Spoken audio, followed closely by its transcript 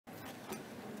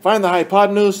Find the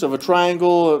hypotenuse of a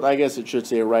triangle, I guess it should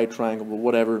say a right triangle, but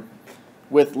whatever,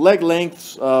 with leg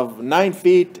lengths of 9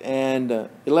 feet and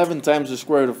 11 times the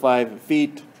square root of 5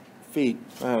 feet. I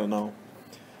don't know.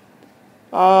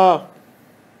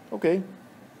 Okay.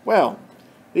 Well,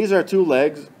 these are two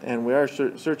legs, and we are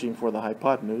searching for the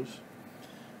hypotenuse.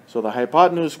 So the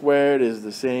hypotenuse squared is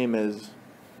the same as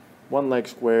one leg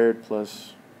squared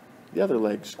plus the other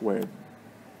leg squared.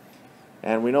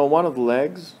 And we know one of the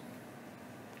legs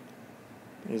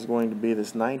is going to be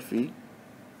this 9 feet.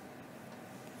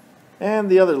 And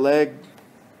the other leg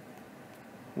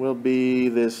will be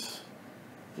this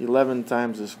 11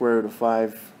 times the square root of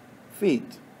 5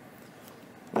 feet.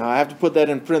 Now I have to put that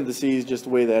in parentheses just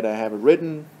the way that I have it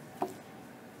written,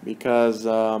 because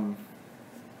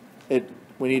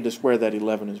we need to square that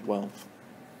 11 as well.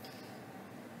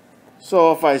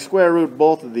 So if I square root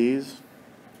both of these,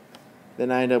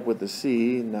 then I end up with the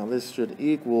C. Now this should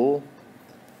equal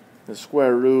the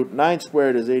square root. 9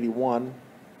 squared is 81.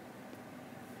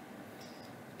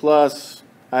 Plus,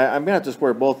 I'm going to have to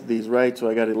square both of these, right? So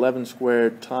I got 11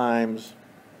 squared times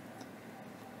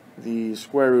the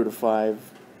square root of 5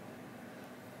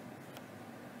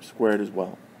 squared as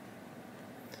well.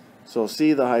 So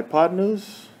C, the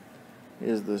hypotenuse,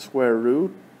 is the square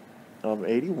root of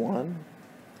 81.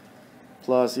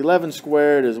 Plus 11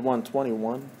 squared is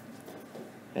 121.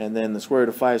 And then the square root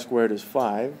of 5 squared is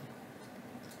 5.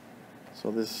 So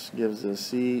this gives us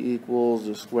C equals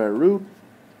the square root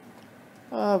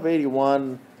of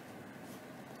 81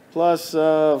 plus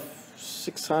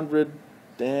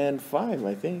 605,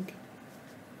 I think.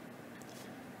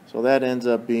 So that ends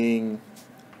up being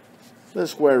the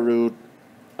square root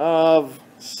of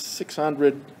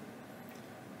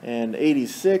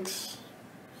 686.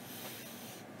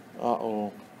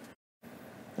 Uh-oh.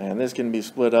 And this can be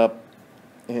split up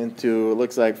into, it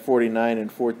looks like 49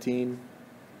 and 14.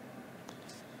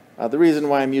 The reason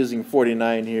why I'm using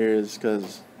 49 here is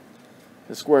because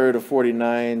the square root of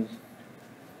 49,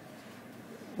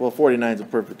 well, 49 is a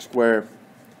perfect square.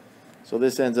 So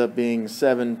this ends up being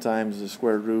 7 times the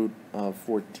square root of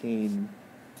 14.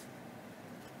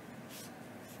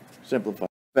 Simplified.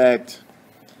 In fact,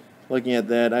 looking at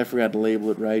that, I forgot to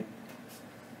label it right.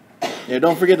 Yeah,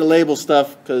 don't forget to label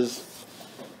stuff, because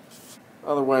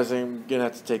otherwise I'm going to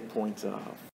have to take points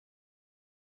off.